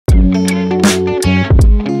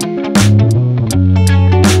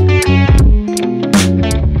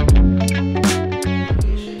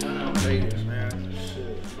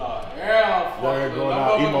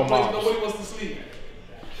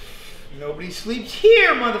sleeps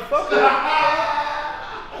here, motherfucker.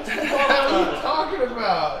 What are you talking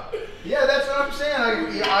about? Yeah, that's what I'm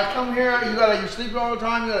saying. Like, I come here, you're sleeping all the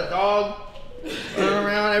time. You got a dog running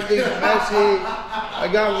around, everything's messy. I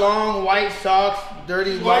got long white socks,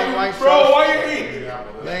 dirty white socks. Bro, why you eating?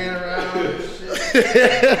 Laying around and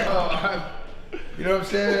shit. You know what I'm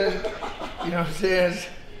saying? You know what I'm saying?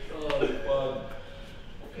 Oh,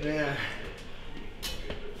 Man.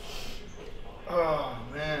 Oh,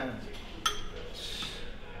 man.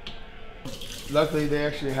 Luckily, they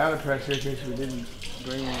actually had a press staircase we didn't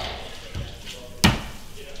bring in.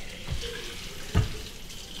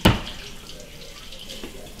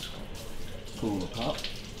 Cool little cup.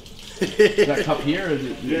 Is that cup here, or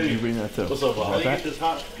did you bring that too? What's up, Bob? Right Get this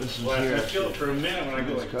hot. This is Well, here. I feel it for a minute when I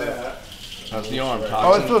go like that. How's the arm?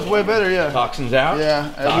 Oh, it feels way better, yeah. Toxins out?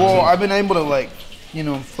 Yeah. Well, I've been able to, like, you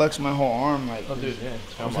know, flex my whole arm. Like, Oh, dude, yeah.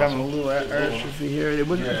 I was having a little atrophy here. It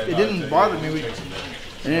didn't bother me.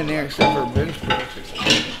 Anything except for bench press.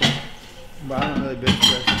 But I don't really bench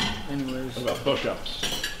press anyways. What about push-ups?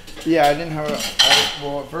 Yeah, I didn't have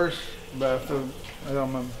well, at first, but I feel I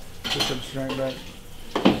got my push-up strength back.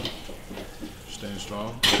 Staying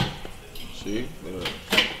strong. See? Look at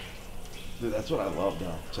that. Dude, that's what I love,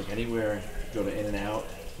 though. It's like anywhere, go to In and Out,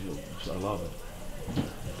 I love it.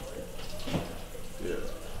 Yeah.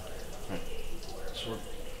 Right. Sort.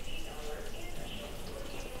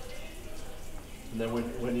 And then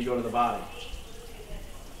when you go to the body.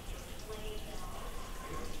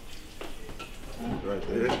 Right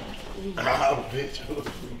there. Ah, bitch.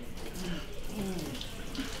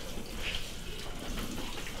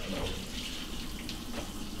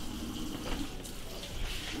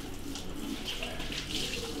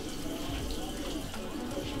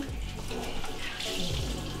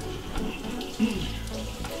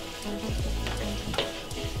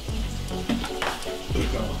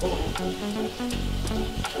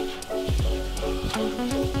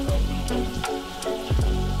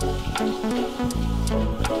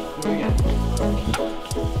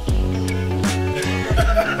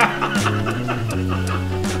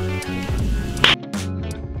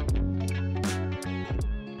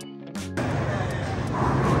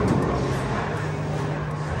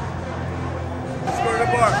 Go to the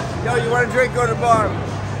bar. Yo, you want a drink? Go to the bar.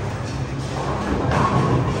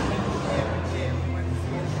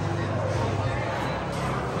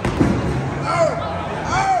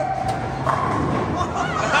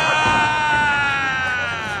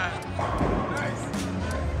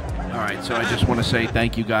 Alright, so I just want to say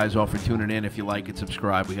thank you guys all for tuning in. If you like it,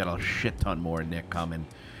 subscribe. We got a shit ton more Nick coming.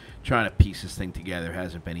 Trying to piece this thing together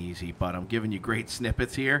hasn't been easy, but I'm giving you great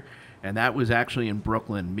snippets here. And that was actually in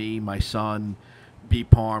Brooklyn. Me, my son, B.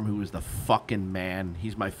 Parm, who is the fucking man.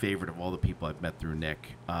 He's my favorite of all the people I've met through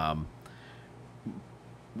Nick.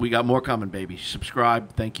 We got more coming, baby.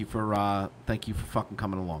 Subscribe. Thank you for fucking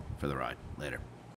coming along for the ride. Later.